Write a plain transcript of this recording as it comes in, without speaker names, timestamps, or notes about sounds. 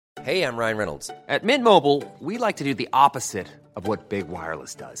Hey, I'm Ryan Reynolds. At Mint Mobile, we like to do the opposite of what Big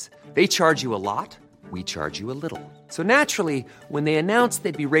Wireless does. They charge you a lot, we charge you a little. So naturally, when they announced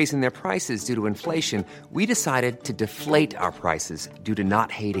they'd be raising their prices due to inflation, we decided to deflate our prices due to not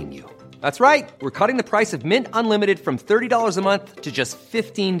hating you. That's right. We're cutting the price of Mint Unlimited from $30 a month to just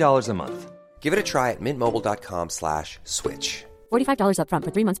 $15 a month. Give it a try at mintmobile.com/switch. $45 up front for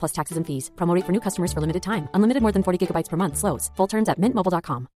 3 months plus taxes and fees. Promo rate for new customers for limited time. Unlimited more than 40 gigabytes per month. Slows full terms at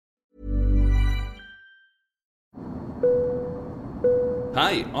mintmobile.com.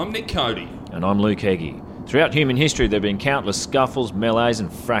 Hey, I'm Nick Cody. And I'm Luke Heggie. Throughout human history, there have been countless scuffles, melees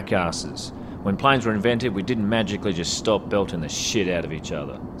and fracasses. When planes were invented, we didn't magically just stop belting the shit out of each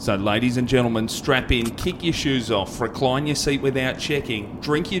other. So ladies and gentlemen, strap in, kick your shoes off, recline your seat without checking,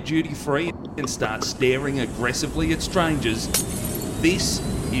 drink your duty-free and start staring aggressively at strangers. This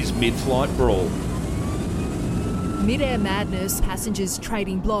is Mid-Flight Brawl. Mid-air madness, passengers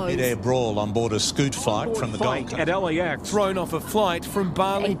trading blows. Mid-air brawl on board a scoot flight from the Gold Coast. At LAX. Thrown off a flight from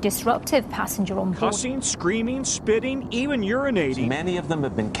Bali. A disruptive passenger on board. Cussing, screaming, spitting, even urinating. Many of them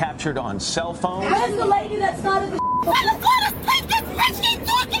have been captured on cell phones. Where's the lady that started the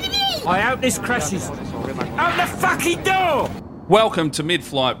I hope this crashes. Open the fucking door! Welcome to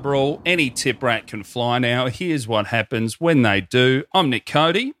Mid-Flight Brawl. Any tip rat can fly now. Here's what happens when they do. I'm Nick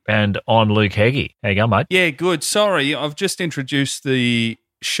Cody. And I'm Luke Heggie. How you going, mate? Yeah, good. Sorry, I've just introduced the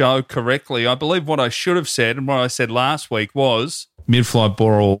show correctly. I believe what I should have said and what I said last week was Mid-Flight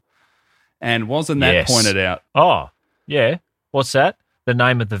Brawl. And wasn't that pointed out? Oh, yeah. What's that? The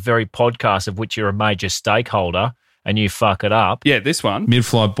name of the very podcast of which you're a major stakeholder and you fuck it up. Yeah, this one.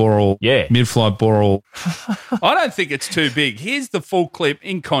 Mid-Flight Brawl. Yeah. Mid-Flight Brawl. I don't think it's too big. Here's the full clip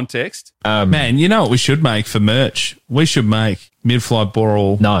in context. Man, you know what we should make for merch? We should make Mid-Flight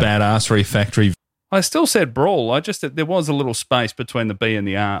Brawl Badassery Factory. I still said brawl. I just there was a little space between the B and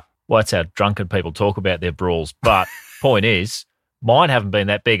the R. Well, that's how drunken people talk about their brawls. But point is, mine haven't been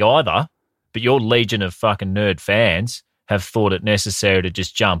that big either, but your legion of fucking nerd fans have thought it necessary to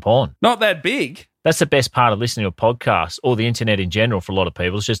just jump on. Not that big. That's the best part of listening to a podcast or the internet in general for a lot of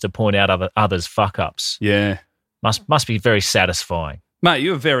people. It's just to point out others' fuck-ups. Yeah. Must be very satisfying. Mate,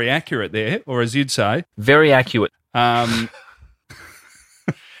 you were very accurate there, or as you'd say. Very accurate. It's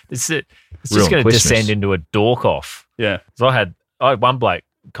just going to descend into a dork-off. Yeah. So I had one bloke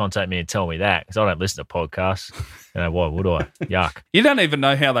contact me and tell me that because I don't listen to podcasts. You know, why would I? Yuck. You don't even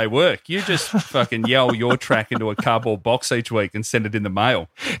know how they work. You just fucking yell your track into a cardboard box each week and send it in the mail.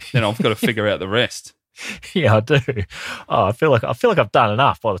 Then I've got to figure out the rest. Yeah, I do. Oh, I feel like I've done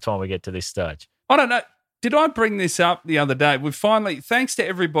enough by the time we get to this stage. I don't know. Did I bring this up the other day? We finally, thanks to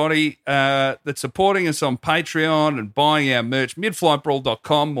everybody that's supporting us on Patreon and buying our merch,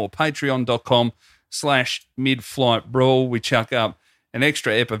 midflightbrawl.com or patreon.com/midflightbrawl. We chuck up an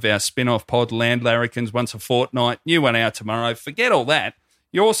extra ep of our spin-off pod, Land Larrikins, once a fortnight. New one out tomorrow. Forget all that.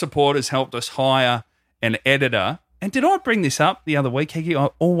 Your support has helped us hire an editor. And did I bring this up the other week, Heggie? I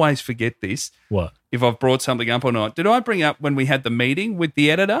always forget this. What? If I've brought something up or not. Did I bring up when we had the meeting with the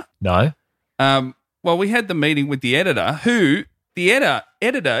editor? No. Well, we had the meeting with the editor, who the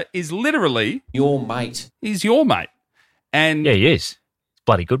editor is literally Your mate. He's your mate. And yeah, he is. It's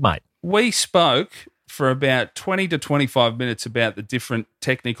bloody good, mate. We spoke for about 20 to 25 minutes about the different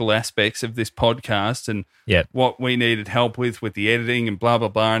technical aspects of this podcast and what we needed help with the editing and blah, blah,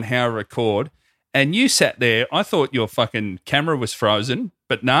 blah, and how to record. And you sat there. I thought your fucking camera was frozen,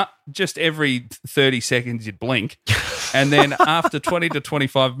 but nah, just every 30 seconds you'd blink. And then after 20 to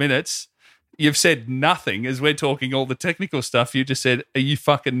 25 minutes, you've said nothing as we're talking all the technical stuff. You just said, are you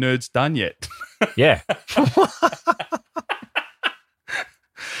fucking nerds done yet? Yeah.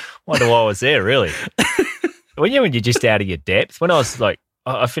 Wonder why I was there, really. When you're just out of your depth. When I was like,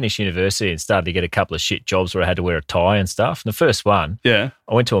 I finished university and started to get a couple of shit jobs where I had to wear a tie and stuff. And the first one, I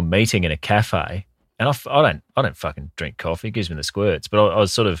went to a meeting in a cafe, and I don't fucking drink coffee. It gives me the squirts. But I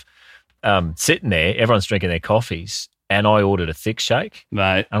was sort of sitting there. Everyone's drinking their coffees, and I ordered a thick shake.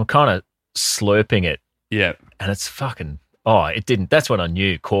 Mate, I'm kind of slurping it. Yeah, and it's fucking. Oh, it didn't. That's when I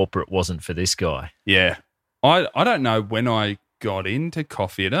knew corporate wasn't for this guy. Yeah, I don't know when I got into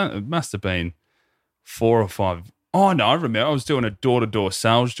coffee. It must have been 4 or 5. Oh, no, I remember. I was doing a door-to-door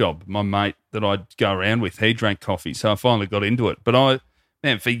sales job. My mate that I'd go around with, he drank coffee, so I finally got into it. But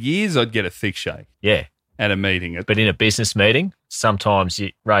for years I'd get a thick shake. Yeah. At a meeting. But in a business meeting, sometimes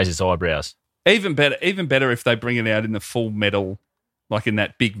it raises eyebrows. Even better if they bring it out in the full metal, like in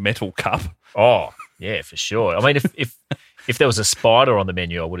that big metal cup. Oh, yeah, for sure. I mean, if there was a spider on the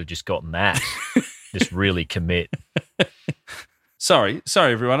menu, I would have just gotten that. Just really commit. Sorry,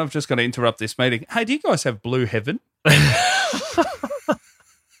 everyone. I've just got to interrupt this meeting. Hey, do you guys have Blue Heaven?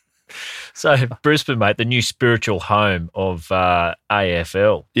 So Brisbane, mate, the new spiritual home of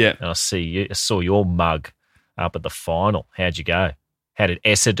AFL. Yeah. And I saw your mug up at the final. How'd you go? How did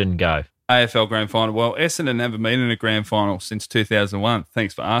Essendon go? AFL Grand Final. Well, Essendon haven't been in a Grand Final since 2001.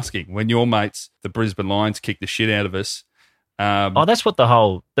 Thanks for asking. When your mates, the Brisbane Lions, kicked the shit out of us. That's what the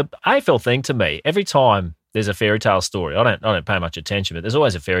AFL thing to me. Every time there's a fairy tale story, I don't pay much attention, but there's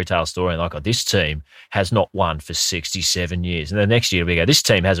always a fairy tale story like, oh, this team has not won for 67 years. And the next year we go, this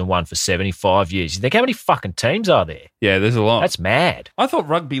team hasn't won for 75 years. You think, how many fucking teams are there? Yeah, there's a lot. That's mad. I thought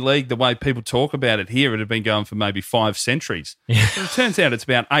rugby league, the way people talk about it here, it had been going for maybe 5 centuries. Yeah. It turns out it's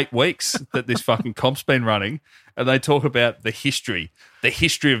about 8 weeks that this fucking comp's been running, and they talk about the history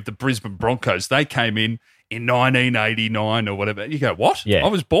of the Brisbane Broncos. They came in 1989 or whatever. You go, what? Yeah. I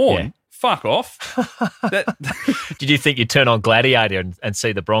was born. Yeah. Fuck off. Did you think you'd turn on Gladiator and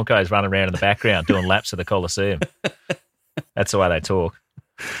see the Broncos running around in the background doing laps of the Coliseum? That's the way they talk.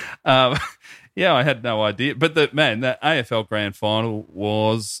 Yeah, I had no idea. But that AFL Grand Final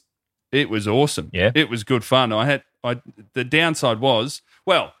was awesome. Yeah. It was good fun. The downside was,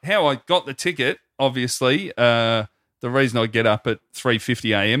 well, how I got the ticket, obviously, the reason I get up at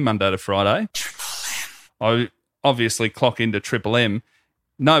 3:50 a.m. Monday to Friday, I obviously clock into Triple M.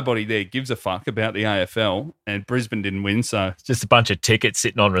 Nobody there gives a fuck about the AFL, and Brisbane didn't win, so... It's just a bunch of tickets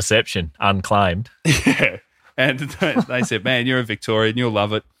sitting on reception, unclaimed. Yeah. And they said, man, you're a Victorian, you'll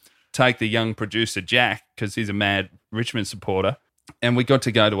love it. Take the young producer, Jack, because he's a mad Richmond supporter. And we got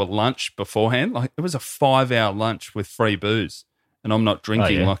to go to a lunch beforehand. Like, it was a 5-hour lunch with free booze, and I'm not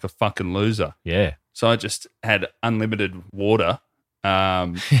drinking like a fucking loser. Yeah. So I just had unlimited water,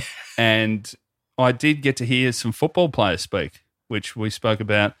 and I did get to hear some football players speak, which we spoke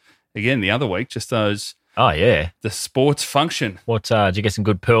about again the other week, just those... Oh, yeah. The sports function. What, did you get some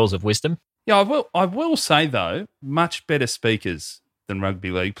good pearls of wisdom? Yeah, I will say, though, much better speakers than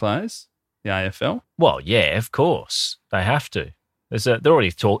rugby league players, the AFL. Well, yeah, of course. They have to. They're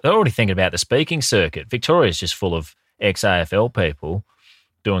already thinking about the speaking circuit. Victoria's just full of ex-AFL people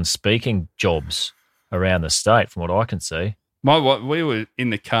doing speaking jobs around the state, from what I can see. We were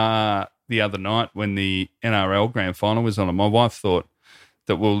in the car the other night when the NRL Grand Final was on, and my wife thought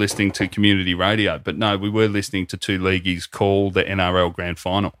that we were listening to community radio, but no, we were listening to two leagueies call the NRL Grand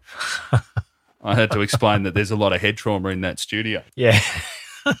Final. I had to explain that there's a lot of head trauma in that studio. Yeah.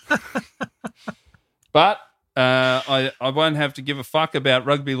 But I won't have to give a fuck about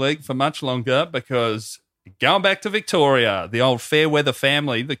rugby league for much longer, because going back to Victoria, the old Fairweather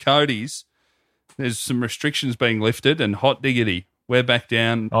family, the Codys, there's some restrictions being lifted, and hot diggity, we're back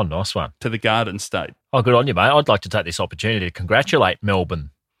down nice one. To the Garden State. Oh, good on you, mate. I'd like to take this opportunity to congratulate Melbourne.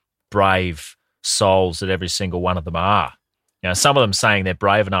 Brave souls that every single one of them are. You know, some of them saying they're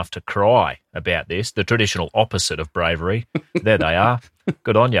brave enough to cry about this, the traditional opposite of bravery. There they are.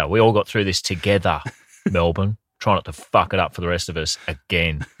 Good on you. We all got through this together, Melbourne. Try not to fuck it up for the rest of us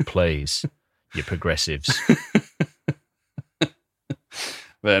again, please, you progressives.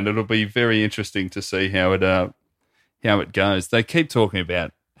 Man, it'll be very interesting to see how it goes. They keep talking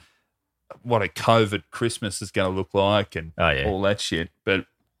about what a COVID Christmas is going to look like and all that shit. But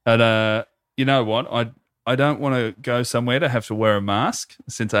you know what? I don't want to go somewhere to have to wear a mask,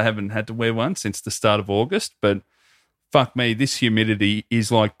 since I haven't had to wear one since the start of August. But fuck me, this humidity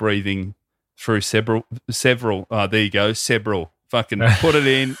is like breathing through several. Oh, there you go, several. Fucking put it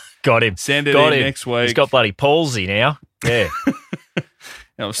in. Got him. Send it in next week. He's got bloody palsy now. Yeah.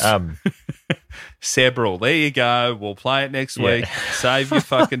 Several. There you go. We'll play it next week. Save your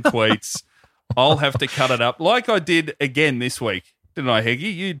fucking tweets. I'll have to cut it up like I did again this week. Didn't I,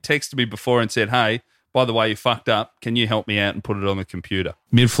 Heggy? You texted me before and said, hey, by the way, you fucked up. Can you help me out and put it on the computer?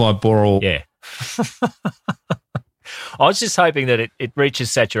 Mid-flight Boral. Yeah. I was just hoping that it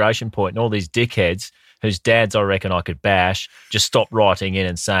reaches saturation point and all these dickheads whose dads I reckon I could bash just stop writing in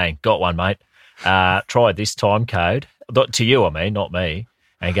and saying, got one, mate. Try this time code. To you, I mean, not me.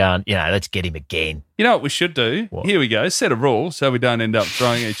 And going, let's get him again. You know what we should do? What? Here we go. Set a rule so we don't end up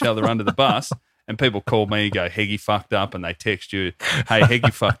throwing each other under the bus. And people call me and go, Heggy fucked up, and they text you, hey,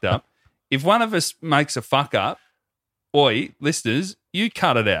 Heggy fucked up. If one of us makes a fuck up, listeners, you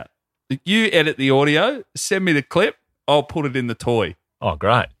cut it out. You edit the audio, send me the clip, I'll put it in the toy. Oh,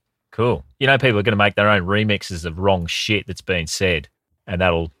 great. Cool. People are going to make their own remixes of wrong shit that's been said, and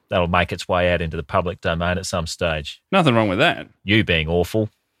that'll make its way out into the public domain at some stage. Nothing wrong with that. You being awful.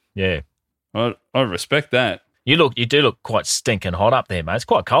 Yeah. I respect that. You do look quite stinking hot up there, mate. It's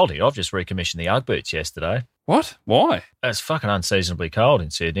quite cold here. I've just recommissioned the Ugg boots yesterday. What? Why? It's fucking unseasonably cold in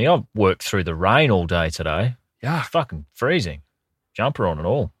Sydney. I've worked through the rain all day today. Yeah. It's fucking freezing. Jumper on and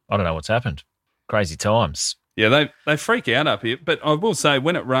all. I don't know what's happened. Crazy times. Yeah, they freak out up here. But I will say,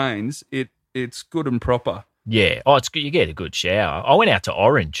 when it rains, it it's good and proper. Yeah. Oh, it's good. You get a good shower. I went out to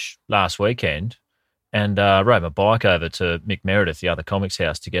Orange last weekend and rode my bike over to Mick Meredith, the other comics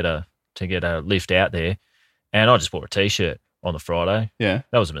house, to get a lift out there. And I just wore a T-shirt on the Friday. Yeah.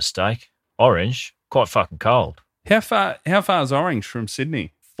 That was a mistake. Orange, quite fucking cold. How far is Orange from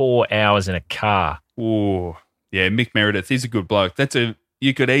Sydney? 4 hours in a car. Oh, yeah, Mick Meredith, he's a good bloke.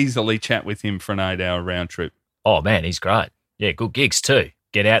 You could easily chat with him for an 8-hour round trip. Oh, man, he's great. Yeah, good gigs too.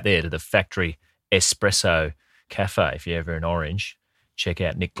 Get out there to the Factory Espresso Cafe if you're ever in Orange. Check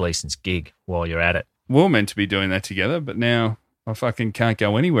out Nick Gleason's gig while you're at it. We were meant to be doing that together, but now I fucking can't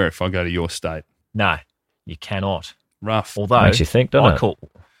go anywhere if I go to your state. No, you cannot. Rough. Although, makes you think, doesn't it?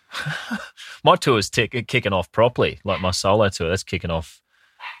 My tour's kicking off properly, like my solo tour. That's kicking off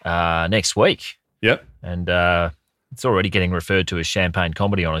next week. Yep. And it's already getting referred to as champagne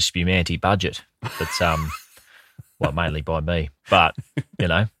comedy on a Spumante budget. That's well, mainly by me. But, you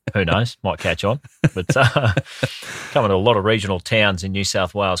know, who knows? Might catch on. But coming to a lot of regional towns in New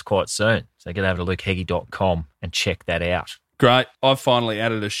South Wales quite soon. So get over to lukeheggie.com and check that out. Great. I've finally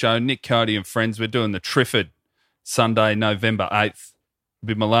added a show. Nick Cody and friends, we're doing the Trifford Sunday, November 8th. It'll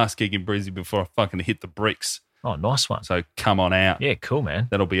be my last gig in Brizzy before I fucking hit the bricks. Oh, nice one. So come on out. Yeah, cool, man.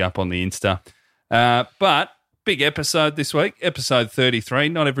 That'll be up on the Insta. But big episode this week, episode 33.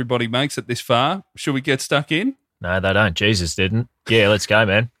 Not everybody makes it this far. Should we get stuck in? No, they don't. Jesus didn't. Yeah, let's go,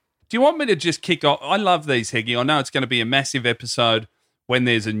 man. Do you want me to just kick off? I love these, Heggie. I know it's going to be a massive episode when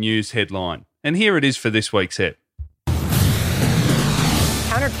there's a news headline. And here it is for this week's ep.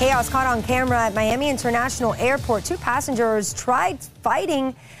 Counter chaos caught on camera at Miami International Airport. 2 passengers tried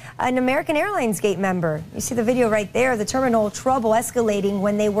fighting an American Airlines gate member. You see the video right there. The terminal trouble escalating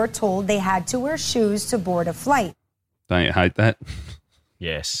when they were told they had to wear shoes to board a flight. Don't you hate that?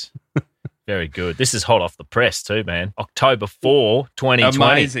 Yes. Very good. This is hot off the press too, man. October 4,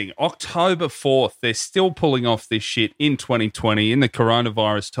 2020. Amazing. October 4th. They're still pulling off this shit in 2020 in the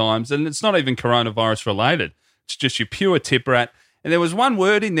coronavirus times. And it's not even coronavirus related. It's just your pure tip rat. And there was one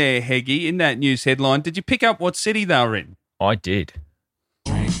word in there, Heggie, in that news headline. Did you pick up what city they were in? I did.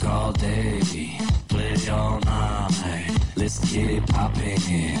 Drink all day, play all night. Let's get it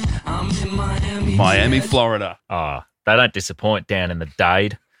poppin'. I'm in Miami. Miami, Florida. Ah, they don't disappoint down in the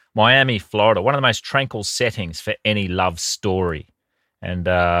Dade. Miami, Florida, one of the most tranquil settings for any love story. And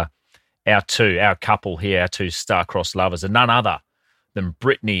our couple here, our 2 star-crossed lovers, are none other than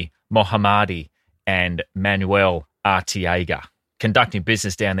Brittany Mohammadi and Manuel Artiega, conducting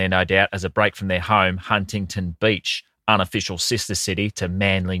business down there, no doubt, as a break from their home, Huntington Beach, unofficial sister city to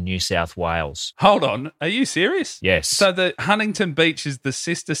Manly, New South Wales. Hold on. Are you serious? Yes. So the Huntington Beach is the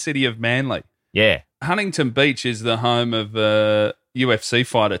sister city of Manly? Yeah. Huntington Beach is the home of UFC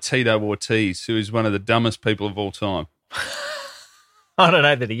fighter Tito Ortiz, who is one of the dumbest people of all time. I don't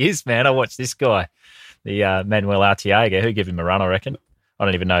know that he is, man. I watched this guy, the Manuel Artiega, who gave him a run, I reckon. I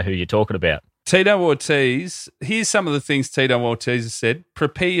don't even know who you're talking about. Tito Ortiz, here's some of the things Tito Ortiz has said.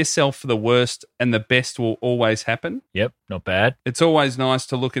 Prepare yourself for the worst and the best will always happen. Yep, not bad. It's always nice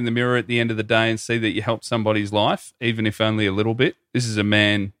to look in the mirror at the end of the day and see that you helped somebody's life, even if only a little bit. This is a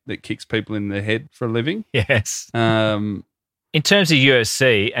man that kicks people in the head for a living. Yes. In terms of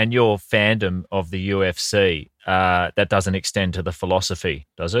UFC and your fandom of the UFC, that doesn't extend to the philosophy,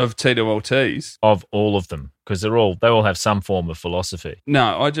 does it? Of Tito Ortiz? Of all of them, because they all have some form of philosophy.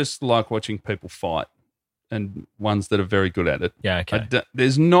 No, I just like watching people fight and ones that are very good at it. Yeah, okay.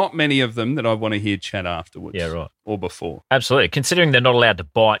 There's not many of them that I want to hear chat afterwards. Yeah, right. Or before. Absolutely. Considering they're not allowed to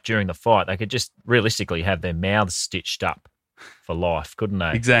bite during the fight, they could just realistically have their mouths stitched up for life, couldn't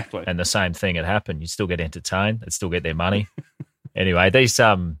they? Exactly. And the same thing had happened. You'd still get entertained. They'd still get their money. Anyway, these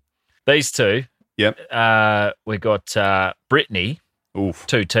 2. Yep. We got Brittany, Oof.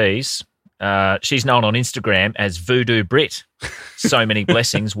 2 T's. She's known on Instagram as Voodoo Brit. So many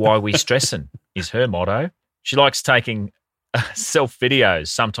blessings, why we stressin' is her motto. She likes taking self videos,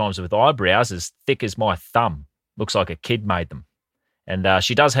 sometimes with eyebrows as thick as my thumb. Looks like a kid made them. And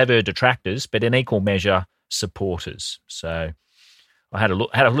she does have her detractors, but in equal measure, supporters. So I had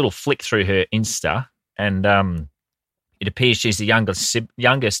a little flick through her Insta, and it appears she's the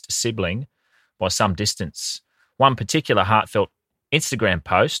youngest sibling by some distance. One particular heartfelt Instagram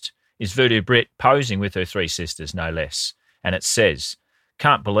post is Voodoo Brit posing with her 3 sisters, no less. And it says,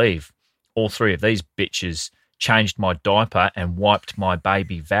 "Can't believe all 3 of these bitches changed my diaper and wiped my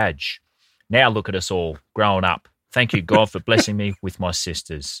baby vag. Now look at us all, growing up. Thank you, God, for blessing me with my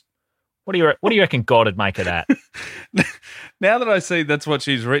sisters." What do you reckon God would make of that? Now that I see that's what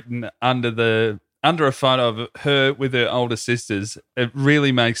she's written under a photo of her with her older sisters, it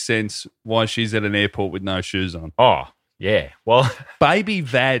really makes sense why she's at an airport with no shoes on. Oh, yeah. Well, baby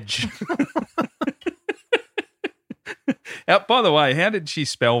vag. By the way, how did she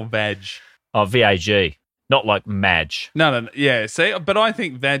spell vag? Oh, V-A-G. Not like Madge. No. Yeah, see, but I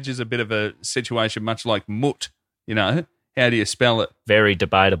think vag is a bit of a situation much like mutt, you know. How do you spell it? Very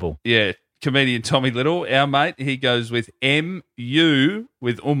debatable. Yeah. Comedian Tommy Little, our mate, he goes with M-U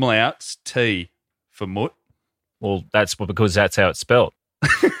with umlauts, T for mutt. Well, that's because that's how it's spelled.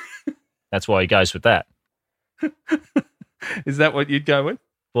 That's why he goes with that. Is that what you'd go with?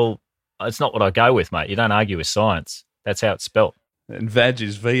 Well, it's not what I go with, mate. You don't argue with science. That's how it's spelled. And vag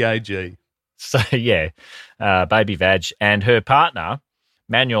is V-A-G. So, yeah, baby vag. And her partner,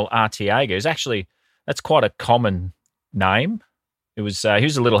 Manuel Arteaga, is actually, that's quite a common name. He was a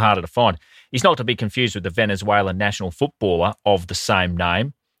little harder to find. He's not to be confused with the Venezuelan national footballer of the same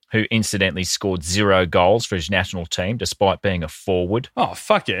name, who incidentally scored 0 goals for his national team despite being a forward. Oh,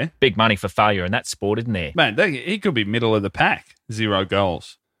 fuck yeah. Big money for failure in that sport, isn't there? Man, he could be middle of the pack, 0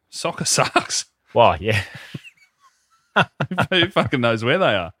 goals. Soccer sucks. Well, yeah. Who fucking knows where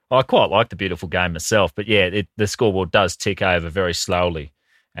they are? I quite like the beautiful game myself, but yeah, the scoreboard does tick over very slowly,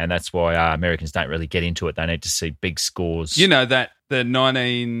 and that's why Americans don't really get into it. They need to see big scores. You know that the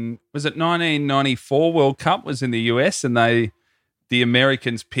 1994 World Cup was in the US, and the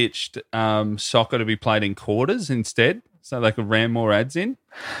Americans pitched soccer to be played in quarters instead, so they could ram more ads in.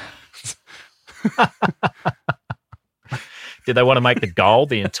 Did they want to make the goal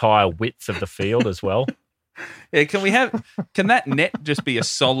the entire width of the field as well? Yeah, can that net just be a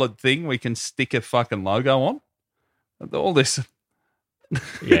solid thing we can stick a fucking logo on? All this.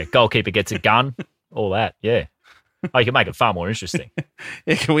 Yeah, goalkeeper gets a gun, all that, yeah. Oh, you can make it far more interesting.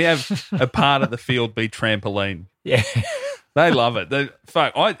 Yeah, can we have a part of the field be trampoline? Yeah. They love it. You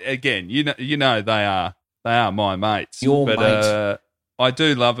know they are my mates. Your mate. I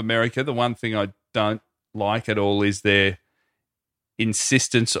do love America. The one thing I don't like at all is their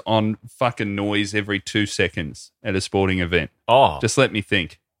insistence on fucking noise every 2 seconds at a sporting event. Oh. Just let me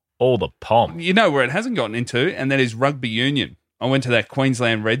think. All the pomp. You know where it hasn't gotten into, and that is rugby union. I went to that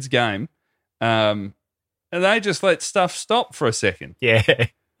Queensland Reds game, and they just let stuff stop for a second. Yeah.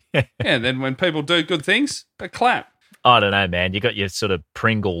 Yeah, and then when people do good things, they clap. I don't know, man. You got your sort of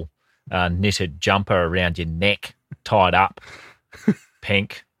Pringle knitted jumper around your neck, tied up,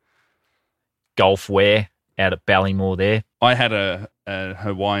 pink, golf wear out at Ballymore there. I had a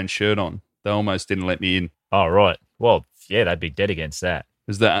Hawaiian shirt on. They almost didn't let me in. Oh, right. Well, yeah, they'd be dead against that.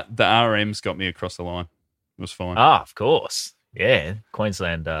 Because the RMs got me across the line. It was fine. Ah, of course. Yeah,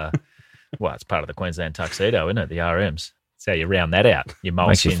 Queensland. Well, it's part of the Queensland tuxedo, isn't it? The RMs. That's how you round that out. Your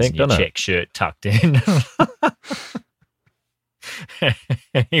moleskins and your check shirt tucked in.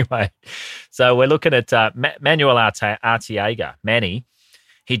 Anyway, so we're looking at Manuel Arteaga, Manny.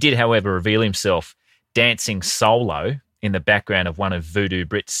 He did, however, reveal himself dancing solo in the background of one of Voodoo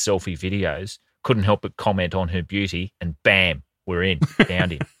Brit's selfie videos. Couldn't help but comment on her beauty, and bam, we're in.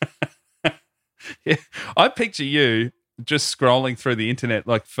 Found him. Yeah, I picture you just scrolling through the internet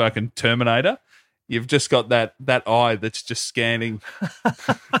like fucking Terminator. You've just got that eye that's just scanning.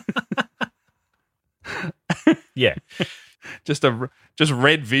 Yeah. Just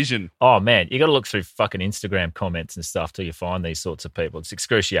red vision. Oh, man, you got to look through fucking Instagram comments and stuff till you find these sorts of people. It's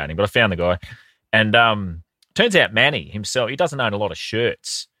excruciating, but I found the guy. And turns out Manny himself, he doesn't own a lot of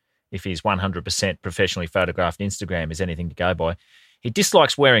shirts if his 100% professionally photographed Instagram is anything to go by. He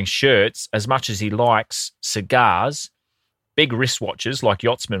dislikes wearing shirts as much as he likes cigars, big wristwatches like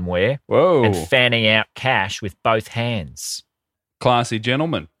yachtsmen wear, whoa, and fanning out cash with both hands. Classy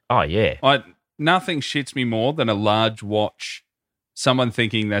gentleman. Oh, yeah. Nothing shits me more than a large watch, someone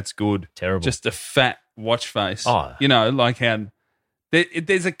thinking that's good. Terrible. Just a fat watch face. Oh. You know, like how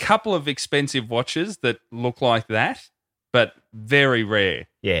there's a couple of expensive watches that look like that, but very rare.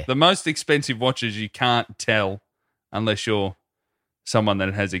 Yeah. The most expensive watches you can't tell unless you're someone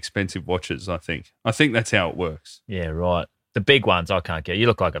that has expensive watches, I think. I think that's how it works. Yeah, right. The big ones I can't get. You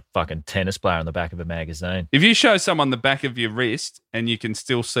look like a fucking tennis player on the back of a magazine. If you show someone the back of your wrist and you can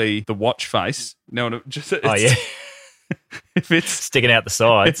still see the watch face, you know, oh, yeah. If it's sticking out the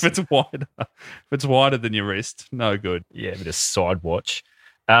sides. If it's wider than your wrist, no good. Yeah, a bit of side watch.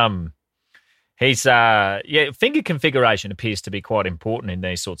 He's finger configuration appears to be quite important in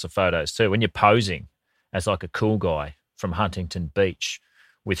these sorts of photos too. When you're posing as like a cool guy from Huntington Beach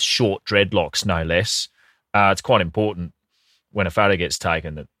with short dreadlocks, no less, it's quite important when a photo gets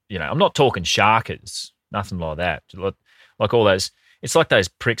taken that, you know, I'm not talking sharkers, nothing like that. Like all those, it's like those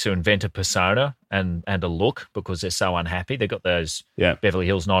pricks who invent a persona and a look because they're so unhappy. They've got those Beverly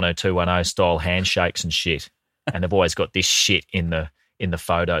Hills 90210 style handshakes and shit, and they've always got this shit in the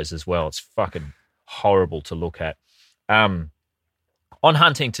photos as well. It's fucking horrible to look at. On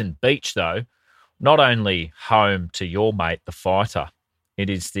Huntington Beach, though, not only home to your mate, the fighter, it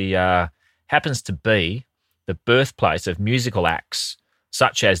is happens to be the birthplace of musical acts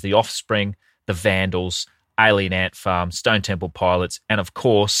such as The Offspring, The Vandals, Alien Ant Farm, Stone Temple Pilots, and of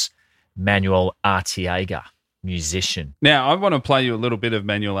course, Manuel Arteaga, musician. Now, I want to play you a little bit of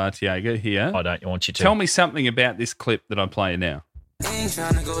Manuel Arteaga here. I don't want you to. Tell me something about this clip that I'm playing now. Ain't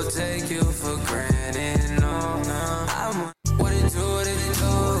trying to go take you for granted, no, no. I'm what it do, what it do.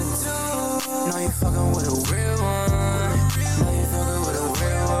 No, you fucking with a real one. No, you fucking with a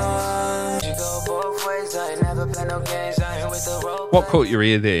real one. You go both ways, I ain't never play no games, I ain't with the rope. What caught your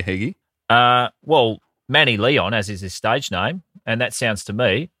ear there, Heggie? Well, Manny Leon, as is his stage name, and that sounds to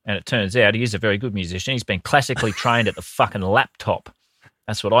me, and it turns out he is a very good musician. He's been classically trained at the fucking laptop.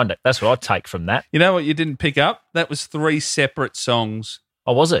 That's what I take from that. You know what you didn't pick up? That was 3 separate songs.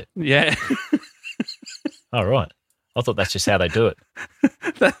 Oh, was it? Yeah. Oh, right. I thought that's just how they do it.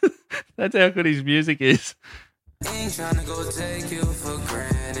 That's how good his music is. Ain't trying to go take you for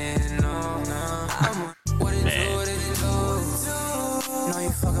granted, no, no. I'm what it do, what it do. No, you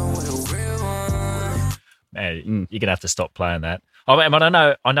fucking with a real one. Man, you're gonna have to stop playing that. I mean, I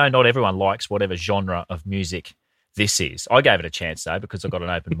know not everyone likes whatever genre of music this is. I gave it a chance though because I've got an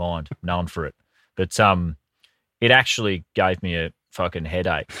open mind, known for it. But it actually gave me a fucking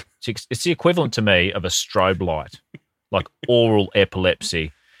headache. It's the equivalent to me of a strobe light, like oral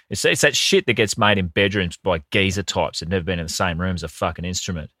epilepsy. It's that shit that gets made in bedrooms by geezer types that never been in the same room as a fucking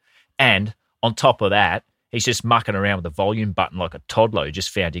instrument. And on top of that, he's just mucking around with the volume button like a toddler who just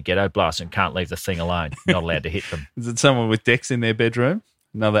found your ghetto blast and can't leave the thing alone. Not allowed to hit them. Is it someone with decks in their bedroom?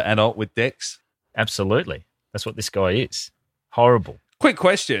 Another adult with decks? Absolutely. That's what this guy is. Horrible. Quick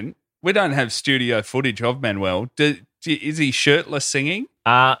question. We don't have studio footage of Manuel. Is he shirtless singing?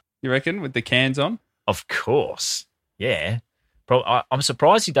 You reckon, with the cans on? Of course. Yeah. I'm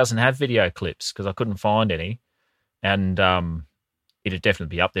surprised he doesn't have video clips because I couldn't find any. And it'd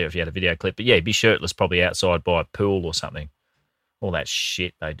definitely be up there if he had a video clip. But yeah, he'd be shirtless probably outside by a pool or something. All that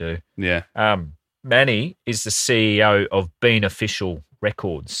shit they do. Yeah. Manny is the CEO of Being Official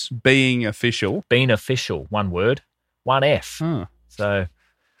Records. Being Official? Being Official. One word. 1 F. Huh. So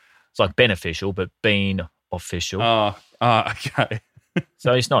it's like beneficial, but Being Official. Oh, okay.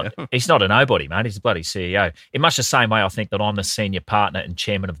 So he's not a nobody, mate. He's a bloody CEO. In much the same way I think that I'm the senior partner and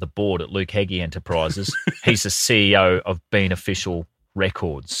chairman of the board at Luke Heggie Enterprises. He's the CEO of Being Official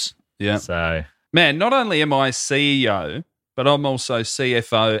Records. Yeah. So, man, not only am I CEO, but I'm also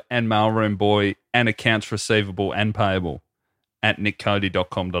CFO and mailroom boy and accounts receivable and payable at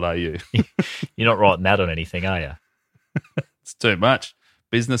nickcody.com.au. You're not writing that on anything, are you? It's too much.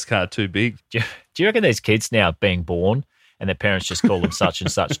 Business card too big. Do you reckon these kids now being born and their parents just call them such and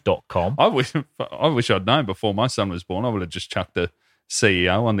such.com? I wish I'd known before my son was born. I would have just chucked a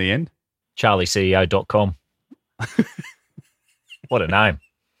CEO on the end. CharlieCEO.com. What a name.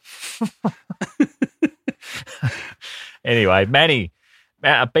 Anyway, Manny,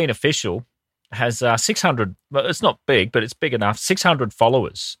 Being Official, has 600, well, it's not big, but it's big enough, 600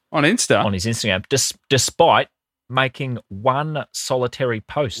 followers. On Insta? On his Instagram, despite making one solitary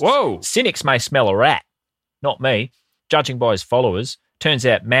post. Whoa. Cynics may smell a rat, not me. Judging by his followers, turns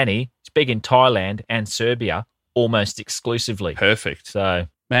out Manny is big in Thailand and Serbia almost exclusively. Perfect. So,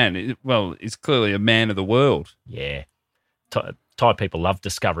 man, he's clearly a man of the world. Yeah. Thai people love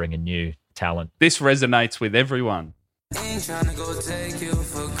discovering a new talent. This resonates with everyone. Ain't trying to go take you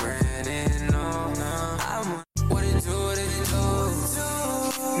for granted, no, no. I'm what it do, what it do.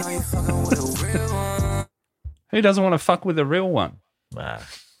 No, you fucking with a real one. Who doesn't want to fuck with a real one?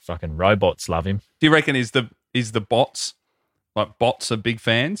 Fucking robots love him. Do you reckon is the bots, like bots are big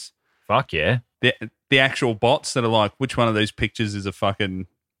fans? Fuck yeah. The actual bots that are like, which one of these pictures is a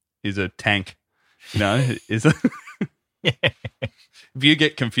tank? You know, is it? Yeah. If you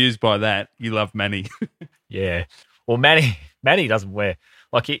get confused by that, you love Manny. Yeah. Well, Manny doesn't wear,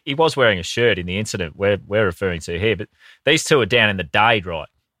 like he was wearing a shirt in the incident we're referring to here, but these two are down in the Dade, right?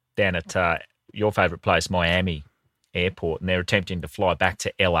 Down at your favourite place, Miami Airport, and they're attempting to fly back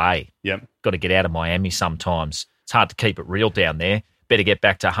to LA. Yep. Got to get out of Miami sometimes. It's hard to keep it real down there. Better get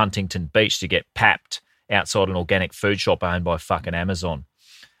back to Huntington Beach to get papped outside an organic food shop owned by fucking Amazon.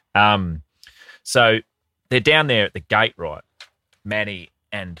 So they're down there at the gate, right? Manny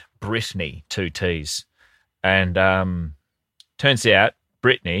and Brittany, 2 T's. And turns out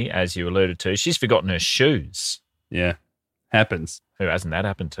Brittany, as you alluded to, she's forgotten her shoes. Yeah, happens. Who hasn't that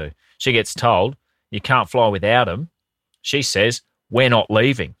happened to? She gets told, you can't fly without them. She says, we're not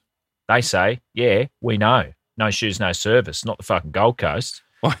leaving. They say, yeah, we know. No shoes, no service. Not the fucking Gold Coast.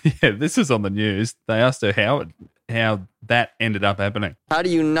 Well, yeah, this is on the news. They asked her how that ended up happening. How do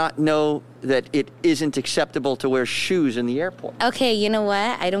you not know that it isn't acceptable to wear shoes in the airport? Okay, you know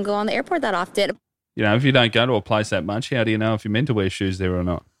what? I don't go on the airport that often. You know, if you don't go to a place that much, how do you know if you're meant to wear shoes there or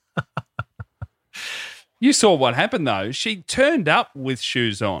not? You saw what happened, though. She turned up with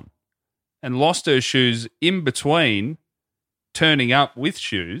shoes on and lost her shoes in between turning up with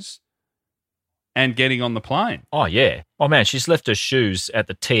shoes and getting on the plane. Oh, yeah. Oh, man, she's left her shoes at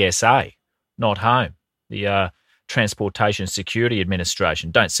the TSA, not home. The Transportation Security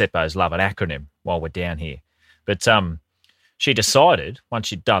Administration. Don't Seppos love an acronym while we're down here. But she decided, once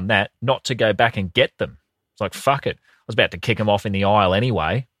she'd done that, not to go back and get them. It's like, fuck it. I was about to kick them off in the aisle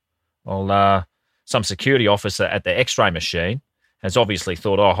anyway. Well, some security officer at the x-ray machine has obviously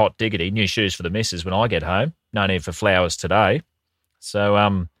thought, oh, hot diggity, new shoes for the missus when I get home. No need for flowers today.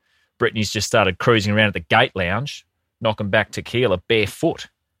 So Brittany's just started cruising around at the gate lounge, knocking back tequila barefoot,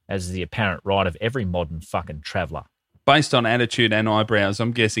 as is the apparent right of every modern fucking traveller. Based on attitude and eyebrows,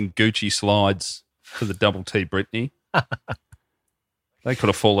 I'm guessing Gucci slides for the double T Brittany. They could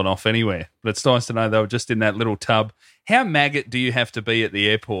have fallen off anywhere, but it's nice to know they were just in that little tub. How maggot do you have to be at the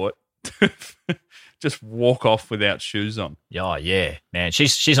airport to just walk off without shoes on? Oh, yeah, man.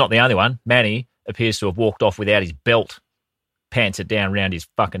 She's not the only one. Manny appears to have walked off without his belt, pants it down around his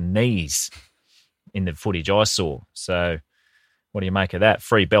fucking knees in the footage I saw. So what do you make of that?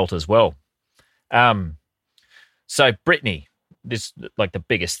 Free belt as well. So Brittany, this like the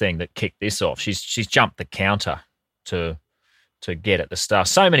biggest thing that kicked this off. She's jumped the counter to get at the stuff.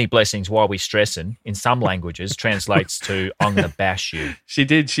 So many blessings while we stressing in some languages translates to I'm gonna bash you. She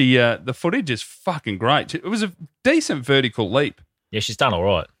did. The footage is fucking great. It was a decent vertical leap. Yeah, she's done all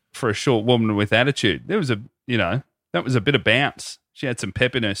right for a short woman with attitude. There was that was a bit of bounce. She had some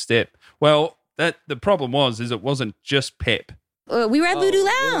pep in her step. Well, the problem was it wasn't just pep. We were at Voodoo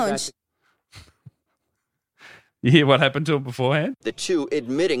Lounge. You hear what happened to him beforehand? The two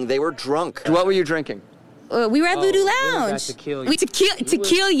admitting they were drunk. What were you drinking? We were at Voodoo Lounge. Tequila.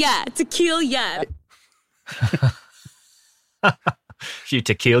 Few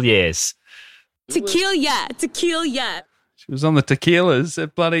tequilas. Tequila. She was on the tequilas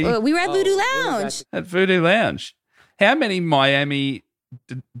at bloody... we were at Voodoo Lounge. At Voodoo Lounge. How many Miami-Dade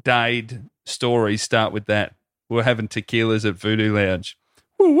stories start with that? We're having tequilas at Voodoo Lounge.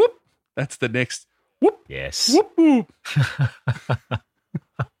 Whoop, whoop. That's the next... Whoop. Yes. Whoop, whoop.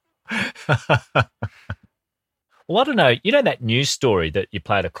 Well, I don't know. You know that news story that you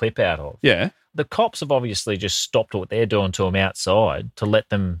played a clip out of? Yeah. The cops have obviously just stopped what they're doing to them outside to let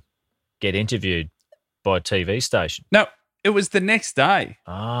them get interviewed by a TV station. No, it was the next day.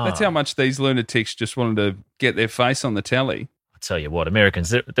 Ah. That's how much these lunatics just wanted to get their face on the telly. I tell you what,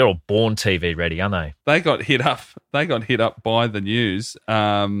 Americans, they're all born TV ready, aren't they? They got hit up. They got hit up by the news.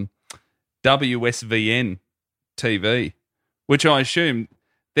 WSVN TV, which I assume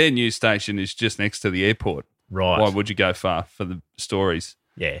their news station is just next to the airport. Right. Why would you go far for the stories?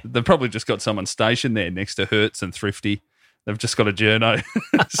 Yeah. They've probably just got someone stationed there next to Hertz and Thrifty. They've just got a journo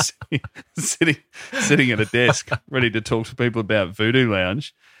sitting at a desk ready to talk to people about Voodoo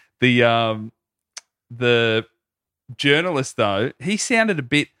Lounge. The journalist, though, he sounded a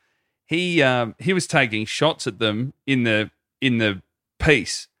bit he was taking shots at them in the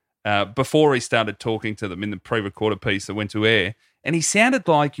piece before he started talking to them in the pre-recorded piece that went to air. And he sounded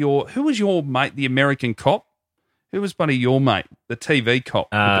like who was your mate, the American cop? Who was buddy your mate, the TV cop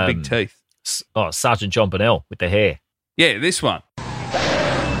with the big teeth? Sergeant John Bonnell with the hair. Yeah, this one.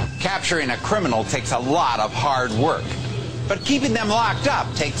 Capturing a criminal takes a lot of hard work, but keeping them locked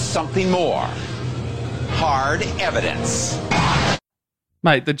up takes something more. Hard evidence.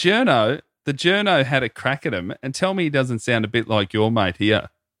 Mate, the journo had a crack at him, and tell me he doesn't sound a bit like your mate here.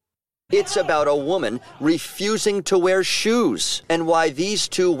 It's about a woman refusing to wear shoes and why these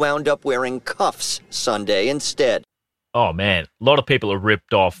two wound up wearing cuffs Sunday instead. Oh, man. A lot of people have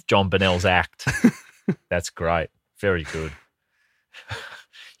ripped off John Bonnell's act. That's great. Very good.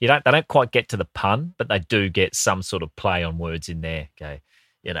 They don't quite get to the pun, but they do get some sort of play on words in there. Okay,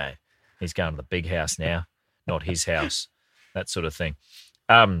 he's going to the big house now, not his house, that sort of thing.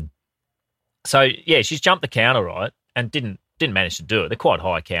 So yeah, she's jumped the counter, right, and didn't manage to do it. They're quite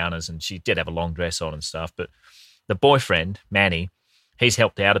high counters, and she did have a long dress on and stuff. But the boyfriend, Manny, he's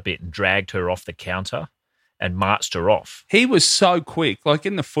helped out a bit and dragged her off the counter and marched her off. He was so quick, like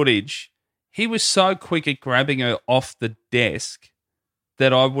in the footage, he was so quick at grabbing her off the desk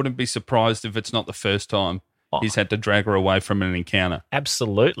that I wouldn't be surprised if it's not the first time he's had to drag her away from an encounter.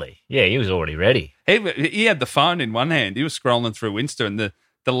 Absolutely. Yeah, he was already ready. He had the phone in one hand. He was scrolling through Insta, and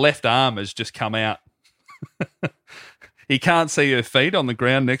the left arm has just come out. He can't see her feet on the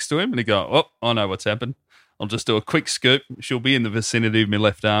ground next to him, and he go, oh, I know what's happened. I'll just do a quick scoop. She'll be in the vicinity of my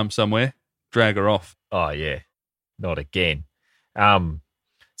left arm somewhere. Drag her off. Oh, yeah. Not again.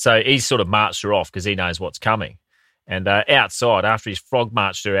 So he's sort of marched her off because he knows what's coming. And outside, after he's frog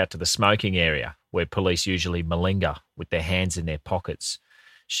marched her out to the smoking area where police usually malinger with their hands in their pockets,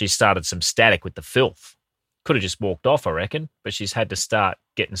 she started some static with the filth. Could have just walked off, I reckon, but she's had to start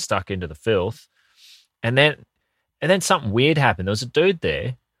getting stuck into the filth. And then something weird happened. There was a dude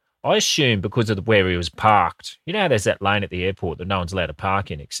there, I assume because of where he was parked. You know how there's that lane at the airport that no one's allowed to park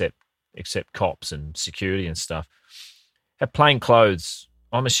in except cops and security and stuff. A plainclothes,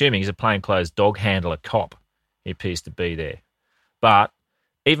 I'm assuming he's a plainclothes dog handler cop. He appears to be there. But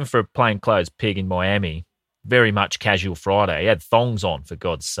even for a plainclothes pig in Miami, very much casual Friday. He had thongs on, for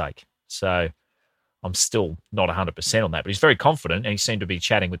God's sake. So I'm still not 100% on that, but he's very confident and he seemed to be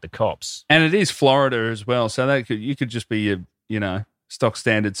chatting with the cops. And it is Florida as well, so you could just be a, stock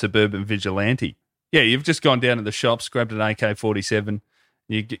standard suburban vigilante. Yeah, you've just gone down to the shops, grabbed an AK-47,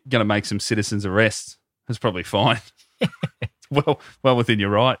 you're going to make some citizens arrests. That's probably fine. well within your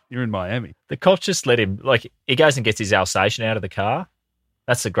right. You're in Miami. The cops just let him, he goes and gets his Alsatian out of the car.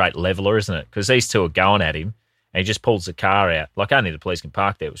 That's a great leveler, isn't it? Because these two are going at him and he just pulls the car out. Only the police can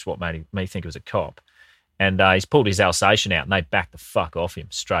park there, which is what made me think it was a cop. And he's pulled his Alsatian out and they backed the fuck off him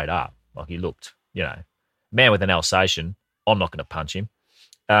straight up. He looked, man with an Alsatian, I'm not going to punch him.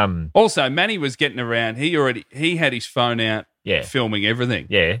 Also, Manny was getting around. He had his phone out, filming everything.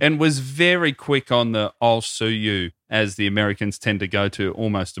 Yeah. And was very quick on the I'll sue you, as the Americans tend to go to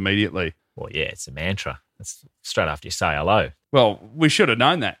almost immediately. Well, yeah, it's a mantra. It's straight after you say hello. Well, we should have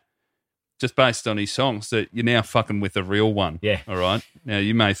known that. Just based on his songs, that you're now fucking with the real one. Yeah. All right? Now,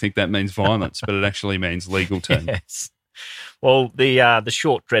 you may think that means violence, but it actually means legal term. Yes. Well, the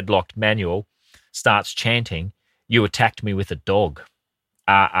short dreadlocked Manuel starts chanting, "You attacked me with a dog.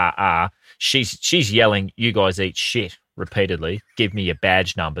 She's yelling, "You guys eat shit," repeatedly. "Give me your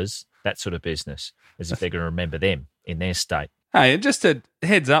badge numbers." That sort of business, as if they're going to remember them in their state. Hey, just a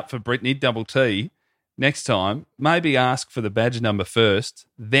heads up for Brittany, Double T, next time, maybe ask for the badge number first,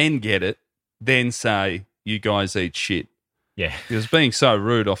 then get it, then say, "You guys eat shit." Yeah. Because being so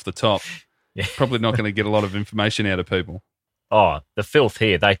rude off the top, probably not going to get a lot of information out of people. Oh, the filth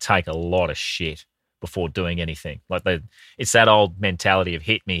here, they take a lot of shit before doing anything. It's that old mentality of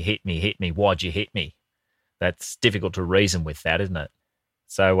hit me, hit me, hit me. Why'd you hit me? That's difficult to reason with that, isn't it?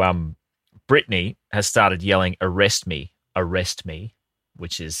 So Brittany has started yelling, arrest me,"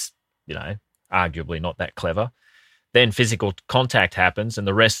 which is, arguably not that clever. Then physical contact happens and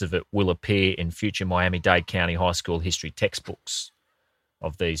the rest of it will appear in future Miami-Dade County High School history textbooks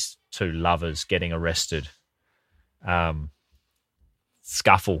of these two lovers getting arrested.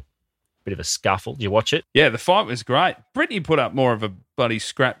 Scuffle. Bit of a scuffle. Did you watch it? Yeah, the fight was great. Brittany put up more of a bloody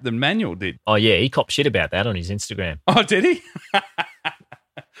scrap than Manuel did. Oh, yeah, he copped shit about that on his Instagram. Oh, did he?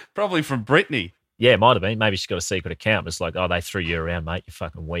 Probably from Brittany. Yeah, it might have been. Maybe she's got a secret account. It's like, they threw you around, mate. You're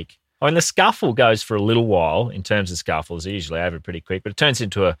fucking weak. The scuffle goes for a little while in terms of scuffles. They're usually over pretty quick, but it turns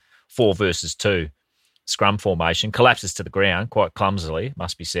into a 4 versus 2 scrum formation, collapses to the ground quite clumsily,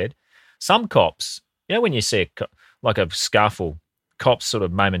 must be said. Some cops, when you see a scuffle, cops sort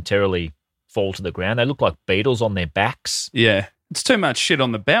of momentarily fall to the ground. They look like beetles on their backs. Yeah. It's too much shit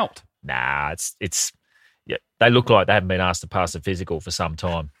on the belt. Nah, they look like they haven't been asked to pass a physical for some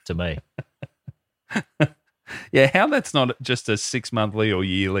time to me. Yeah, how that's not just a 6-monthly or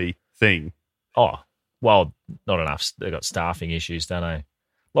yearly thing. Oh, well, not enough. They've got staffing issues, don't they? A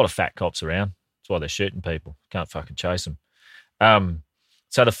lot of fat cops around. That's why they're shooting people. Can't fucking chase them.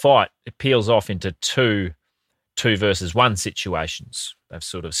 So the fight, it peels off into two versus 1 situations. They've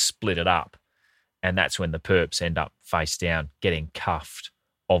sort of split it up. And that's when the perps end up face down, getting cuffed,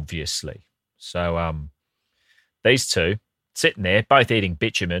 obviously. So these two sitting there, both eating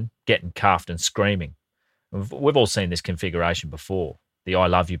bitumen, getting cuffed and screaming. We've all seen this configuration before. The "I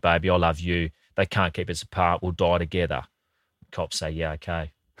love you, baby, I love you. They can't keep us apart. We'll die together." Cops say, "Yeah,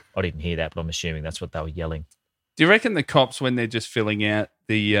 okay." I didn't hear that, but I'm assuming that's what they were yelling. Do you reckon the cops, when they're just filling out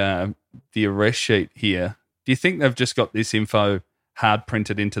the arrest sheet here, do you think they've just got this info hard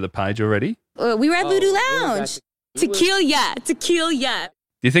printed into the page already? We were at Voodoo Lounge. Tequila.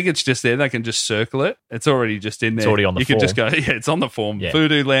 Do you think it's just there? They can just circle it? It's already just in there. It's already on the form. You can just go, it's on the form. Yeah.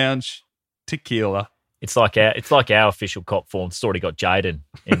 Voodoo Lounge, tequila. It's like our official cop form. It's already got Jaden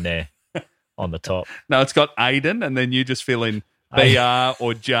in there on the top. No, it's got Aiden, and then you just fill in BR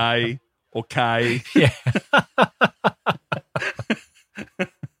or J or K. Yeah.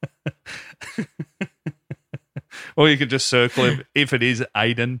 Or you could just circle it if it is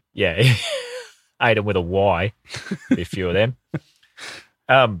Aiden. Yeah. Aiden with a Y. Be a few of them.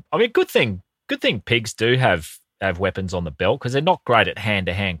 Good thing good thing pigs do have weapons on the belt because they're not great at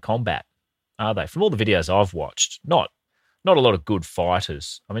hand-to-hand combat, are they? From all the videos I've watched, not a lot of good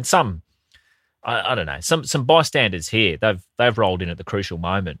fighters. I mean, some, I don't know, some bystanders here, they've rolled in at the crucial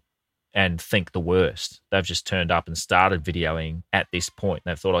moment and think the worst. They've just turned up and started videoing at this point.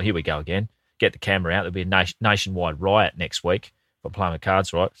 They've thought, oh, here we go again. Get the camera out. There'll be a nationwide riot next week if I'm playing my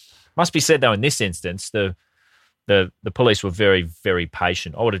cards right. Must be said, though, in this instance, the police were very, very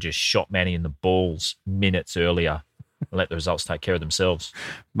patient. I would have just shot Manny in the balls minutes earlier and let the results take care of themselves.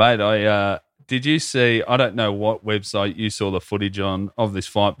 Mate, did you see, I don't know what website you saw the footage on of this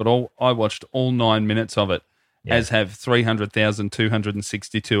fight, but I watched all 9 minutes of it, as have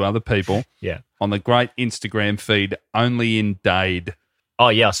 300,262 other people on the great Instagram feed, Only in Dade. Oh,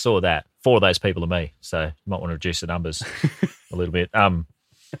 yeah, I saw that. 4 of those people are me, so you might want to reduce the numbers a little bit.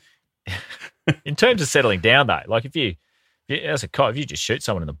 In terms of settling down, though, like if you as a cop, if you just shoot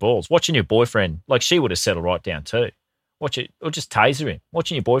someone in the balls, watching your boyfriend, like she would have settled right down too. Watch it, or just taser him.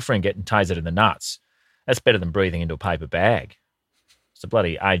 Watching your boyfriend getting tasered in the nuts, that's better than breathing into a paper bag. It's a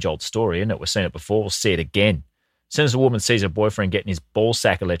bloody age-old story, isn't it? We've seen it before. We'll see it again. As soon as a woman sees her boyfriend getting his ball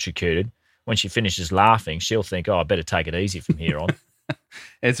sack electrocuted, when she finishes laughing, she'll think, oh, I better take it easy from here on.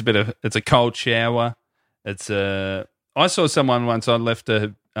 It's a cold shower. I saw someone once. I left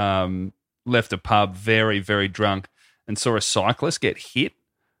a pub very, very drunk and saw a cyclist get hit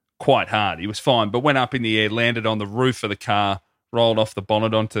quite hard. He was fine, but went up in the air, landed on the roof of the car, rolled off the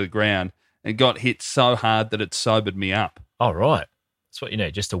bonnet onto the ground, and got hit so hard that it sobered me up. Oh, right. That's what you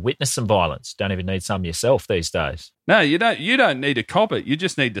need, just to witness some violence. Don't even need some yourself these days. No, you don't. You don't need to cop it. You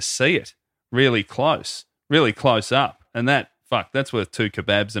just need to see it really close up, and that's worth 2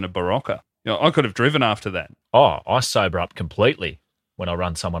 kebabs and a Barocca. You know, I could have driven after that. Oh, I sober up completely when I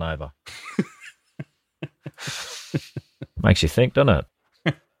run someone over. Makes you think, doesn't it?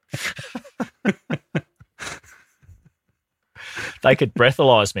 They could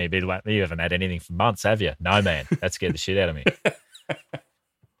breathalyze me, but like, you haven't had anything for months, have you? No, man. That scared the shit out of me.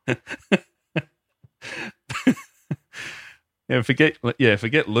 Forget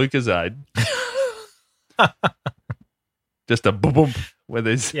Lucozade. Just a boom where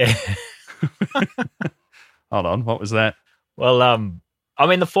there's... Yeah. Hold on, what was that? Well, I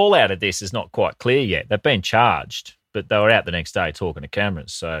mean, the fallout of this is not quite clear yet. They've been charged, but they were out the next day talking to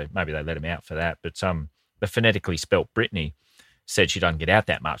cameras, so maybe they let him out for that. But the phonetically spelt Brittany said she doesn't get out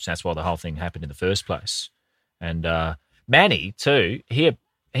that much, and that's why the whole thing happened in the first place. And Manny, too,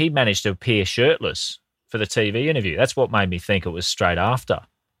 he managed to appear shirtless for the TV interview. That's what made me think it was straight after,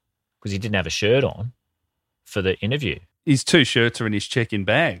 because he didn't have a shirt on for the interview. His 2 shirts are in his check-in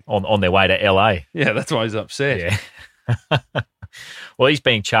bag. On their way to LA. Yeah, that's why he's upset. Yeah. Well, he's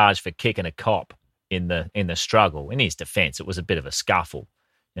being charged for kicking a cop in the struggle. In his defence, it was a bit of a scuffle.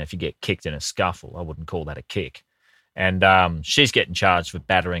 You know, if you get kicked in a scuffle, I wouldn't call that a kick. And she's getting charged for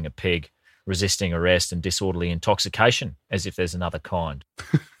battering a pig, resisting arrest, and disorderly intoxication, as if there's another kind.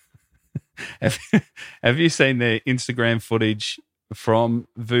 Have you seen the Instagram footage from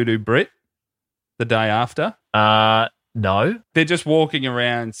Voodoo Brit the day after? No. They're just walking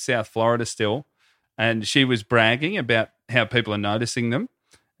around South Florida still, and she was bragging about how people are noticing them.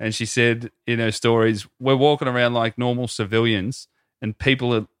 And she said in her stories, we're walking around like normal civilians, and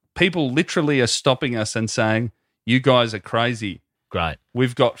people literally are stopping us and saying, you guys are crazy. Great.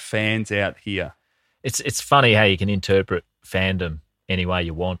 We've got fans out here. It's funny how you can interpret fandom any way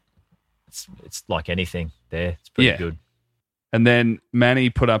you want. It's like anything there. It's pretty good. And then Manny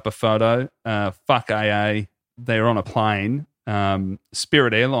put up a photo. Fuck AA. They're on a plane.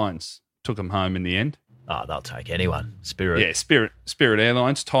 Spirit Airlines took them home in the end. Oh, they'll take anyone. Spirit. Yeah, Spirit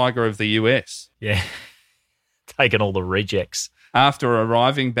Airlines, Tiger of the US. Yeah. Taking all the rejects. After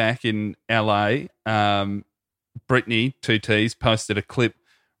arriving back in LA, Brittany, 2 T's, posted a clip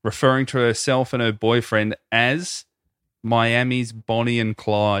referring to herself and her boyfriend as Miami's Bonnie and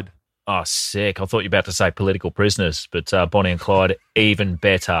Clyde. Oh, sick. I thought you were about to say political prisoners, but Bonnie and Clyde, even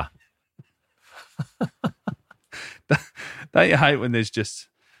better. Don't you hate when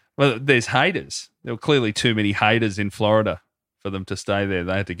there's haters? There were clearly too many haters in Florida for them to stay there.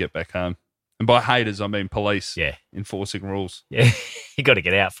 They had to get back home. And by haters, I mean police enforcing rules. Yeah, you got to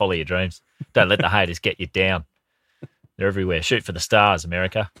get out, follow your dreams. Don't let the haters get you down. They're everywhere. Shoot for the stars,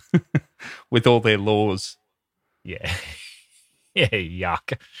 America. With all their laws. Yeah. Yeah,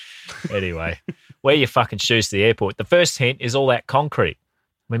 yuck. Anyway, wear your fucking shoes to the airport. The first hint is all that concrete.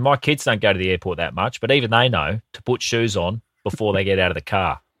 I mean, my kids don't go to the airport that much, but even they know to put shoes on before they get out of the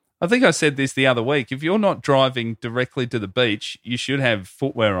car. I think I said this the other week. If you're not driving directly to the beach, you should have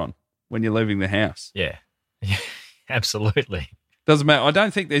footwear on when you're leaving the house. Yeah, absolutely. Doesn't matter. I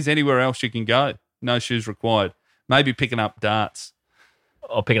don't think there's anywhere else you can go. No shoes required. Maybe picking up darts.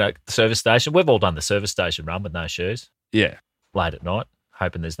 Or picking up the service station. We've all done the service station run with no shoes. Yeah. Late at night,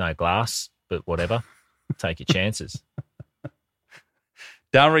 hoping there's no glass, but whatever. Take your chances.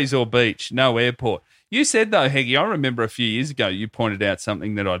 Durries or beach, no airport. You said, though, Heggie, I remember a few years ago you pointed out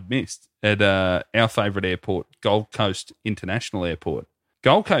something that I'd missed at our favourite airport, Gold Coast International Airport.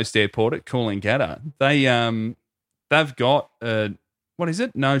 Gold Coast Airport at Coolangatta, they've got, what is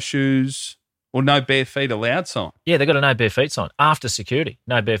it, no shoes or no bare feet allowed sign. Yeah, they've got a no bare feet sign. After security,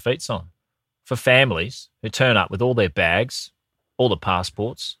 no bare feet sign. For families who turn up with all their bags, all the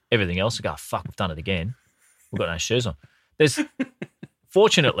passports, everything else, and go, fuck, we've done it again. We've got no shoes on.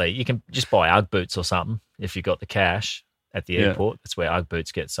 Fortunately, you can just buy Ugg boots or something if you've got the cash at the airport. That's where Ugg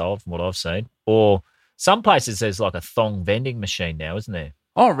boots get sold from what I've seen. Or some places there's like a thong vending machine now, isn't there?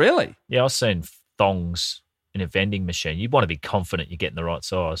 Oh, really? Yeah, I've seen thongs in a vending machine. You want to be confident you're getting the right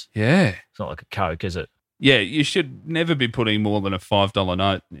size. Yeah. It's not like a Coke, is it? Yeah, you should never be putting more than a $5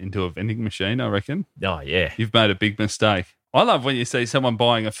 note into a vending machine, I reckon. Oh, yeah. You've made a big mistake. I love when you see someone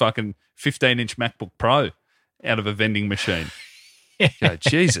buying a fucking 15-inch MacBook Pro out of a vending machine. Go,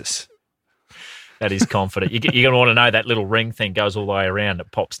 Jesus. That is confident. You're going to want to know that little ring thing goes all the way around.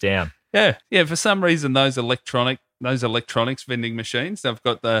 It pops down. Yeah. For some reason, those electronics vending machines, they've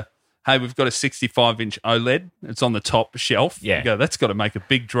got hey, we've got a 65-inch OLED. It's on the top shelf. Yeah. You go, that's got to make a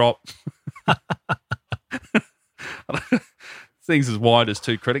big drop. Things as wide as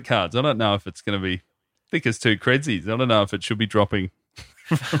 2 credit cards. I don't know if it's going to be thick as 2 credsies. I don't know if it should be dropping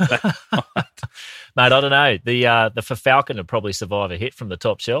from that height. Mate, I don't know. The Falcon would probably survive a hit from the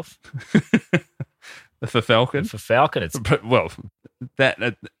top shelf. The Falcon? The Falcon. Well,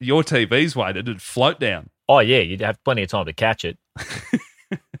 that your TV's weighted, it'd float down. Oh, yeah, you'd have plenty of time to catch it.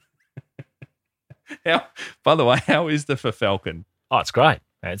 By the way, how is the Falcon? Oh, it's great.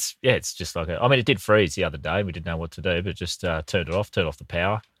 It's just like it did freeze the other day. We didn't know what to do, but just turned off the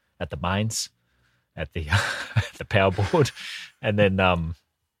power at the mains, at the the power board, and then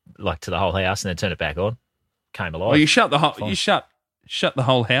to the whole house, and then turn it back on. Came alive. Well, you shut the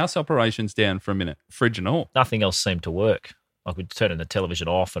whole house operations down for a minute, fridge and all. Nothing else seemed to work. I could turn the television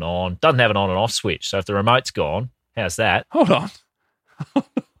off and on. Doesn't have an on and off switch, so if the remote's gone, how's that? Hold on.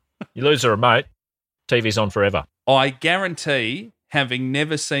 You lose the remote, TV's on forever. I guarantee, having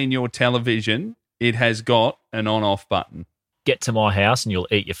never seen your television, it has got an on-off button. Get to my house and you'll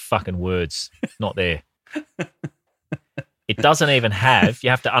eat your fucking words. Not there. It doesn't even have, you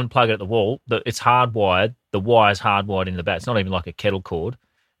have to unplug it at the wall. It's hardwired. The wire's hardwired in the back. It's not even like a kettle cord.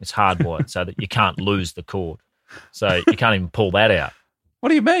 It's hardwired so that you can't lose the cord. So you can't even pull that out. What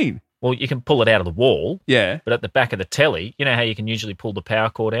do you mean? Well, you can pull it out of the wall. Yeah. But at the back of the telly, you know how you can usually pull the power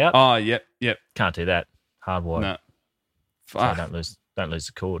cord out? Oh, yep. Can't do that. Hardwired. No. Fuck. So don't lose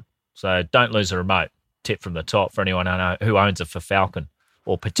the cord. So don't lose the remote. Tip from the top for anyone who owns a Falcon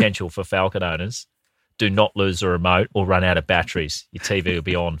or potential Falcon owners. Do not lose the remote or run out of batteries. Your TV will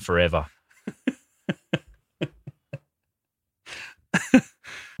be on forever.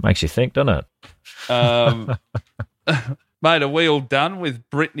 Makes you think, doesn't it? Mate, are we all done with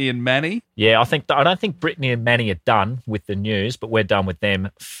Brittany and Manny? Yeah, I don't think Brittany and Manny are done with the news, but we're done with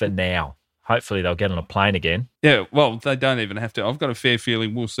them for now. Hopefully they'll get on a plane again. Yeah, well, they don't even have to. I've got a fair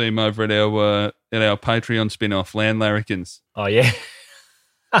feeling we'll see them over at our Patreon spin-off, Land Larrikins. Oh, yeah.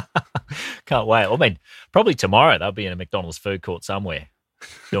 Can't wait. I mean, probably tomorrow they'll be in a McDonald's food court somewhere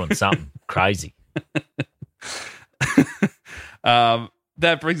doing something crazy.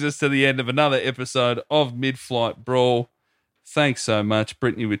 That brings us to the end of another episode of Mid-Flight Brawl. Thanks so much,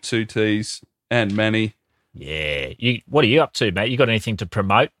 Brittany with 2 T's and Manny. Yeah. What are you up to, mate? You got anything to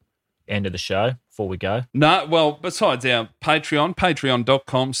promote? End of the show before we go? No, well, besides our Patreon,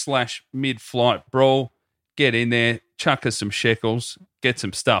 patreon.com/midflightbrawl. Get in there, chuck us some shekels, get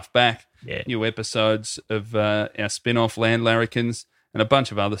some stuff back. Yeah. New episodes of our spin-off Land Larrikins and a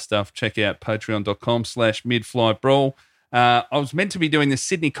bunch of other stuff. Check out patreon.com/midflightbrawl. I was meant to be doing the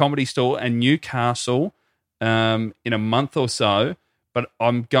Sydney Comedy Store and Newcastle in a month or so, but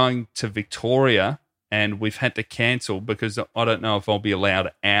I'm going to Victoria and we've had to cancel because I don't know if I'll be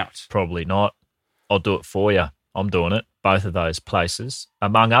allowed out. Probably not. I'll do it for you. I'm doing it. Both of those places.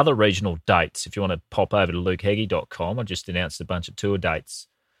 Among other regional dates, if you want to pop over to lukeheggie.com, I just announced a bunch of tour dates.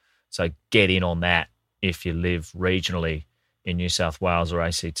 So get in on that if you live regionally in New South Wales or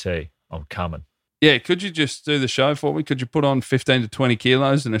ACT. I'm coming. Yeah, could you just do the show for me? Could you put on 15 to 20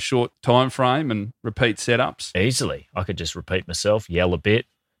 kilos in a short time frame and repeat setups? Easily. I could just repeat myself, yell a bit,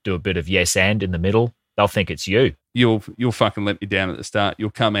 do a bit of yes and in the middle. They'll think it's you. You'll fucking let me down at the start. You'll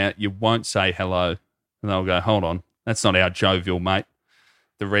come out, you won't say hello, and they'll go, hold on, That's not our jovial mate,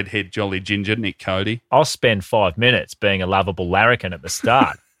 the redhead jolly ginger, Nick Cody. I'll spend 5 minutes being a lovable larrikin at the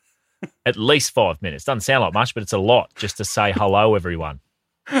start. At least 5 minutes. Doesn't sound like much, but it's a lot just to say hello, everyone.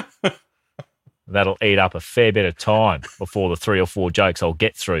 That'll eat up a fair bit of time before the 3 or 4 jokes I'll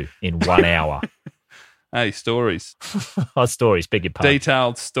get through in 1 hour. Hey, stories. Oh, stories, beg your pardon.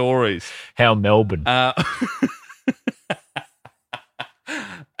 Detailed stories. How Melbourne.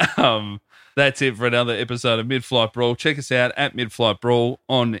 That's it for another episode of Mid-Flight Brawl. Check us out at Mid-Flight Brawl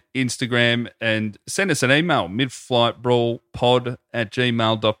on Instagram and send us an email,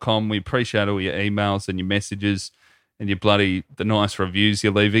 midflightbrawlpod@gmail.com. We appreciate all your emails and your messages and the nice reviews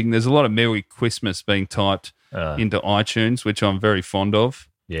you're leaving. There's a lot of Merry Christmas being typed into iTunes, which I'm very fond of.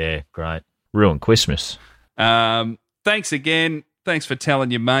 Yeah, great. Ruined Christmas. Thanks again. Thanks for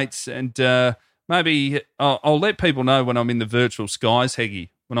telling your mates. And maybe I'll let people know when I'm in the virtual skies,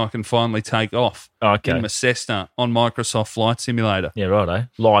 Heggie, when I can finally take off. Okay. In my Cessna on Microsoft Flight Simulator. Yeah, righto.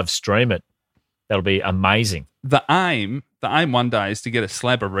 Live stream it. That'll be amazing. The aim one day is to get a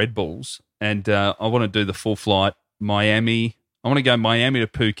slab of Red Bulls, and I want to do the full flight Miami. I want to go Miami to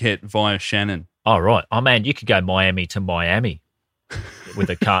Phuket via Shannon. Oh, right. Oh, man, you could go Miami to Miami with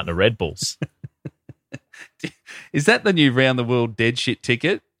a carton of Red Bulls. Is that the new round the world dead shit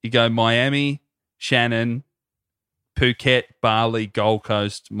ticket? You go Miami, Shannon, Phuket, Bali, Gold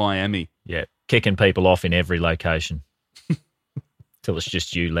Coast, Miami. Yeah, kicking people off in every location till it's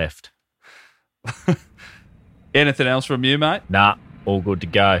just you left. Anything else from you, mate? Nah, all good to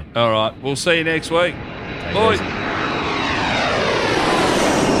go. All right, we'll see you next week. Bye.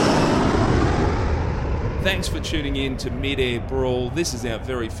 Thanks for tuning in to Mid-Air Brawl. This is our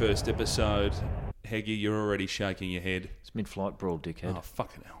very first episode. Heggie, you're already shaking your head. It's Mid-Flight Brawl, dickhead. Oh,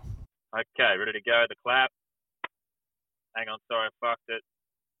 fucking hell. Okay, ready to go. The clap. Hang on, sorry, I fucked it.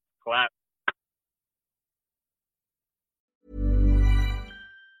 Clap.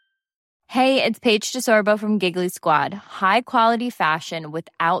 Hey, it's Paige DeSorbo from Giggly Squad. High quality fashion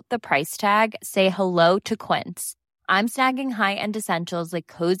without the price tag. Say hello to Quince. I'm snagging high-end essentials like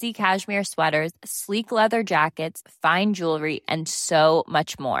cozy cashmere sweaters, sleek leather jackets, fine jewelry, and so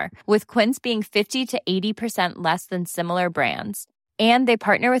much more. With Quince being 50 to 80% less than similar brands. And they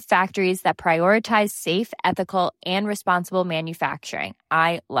partner with factories that prioritize safe, ethical, and responsible manufacturing.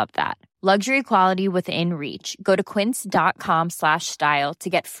 I love that. Luxury quality within reach. Go to quince.com/style to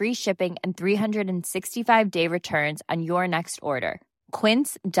get free shipping and 365-day returns on your next order.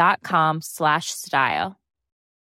 Quince.com/style.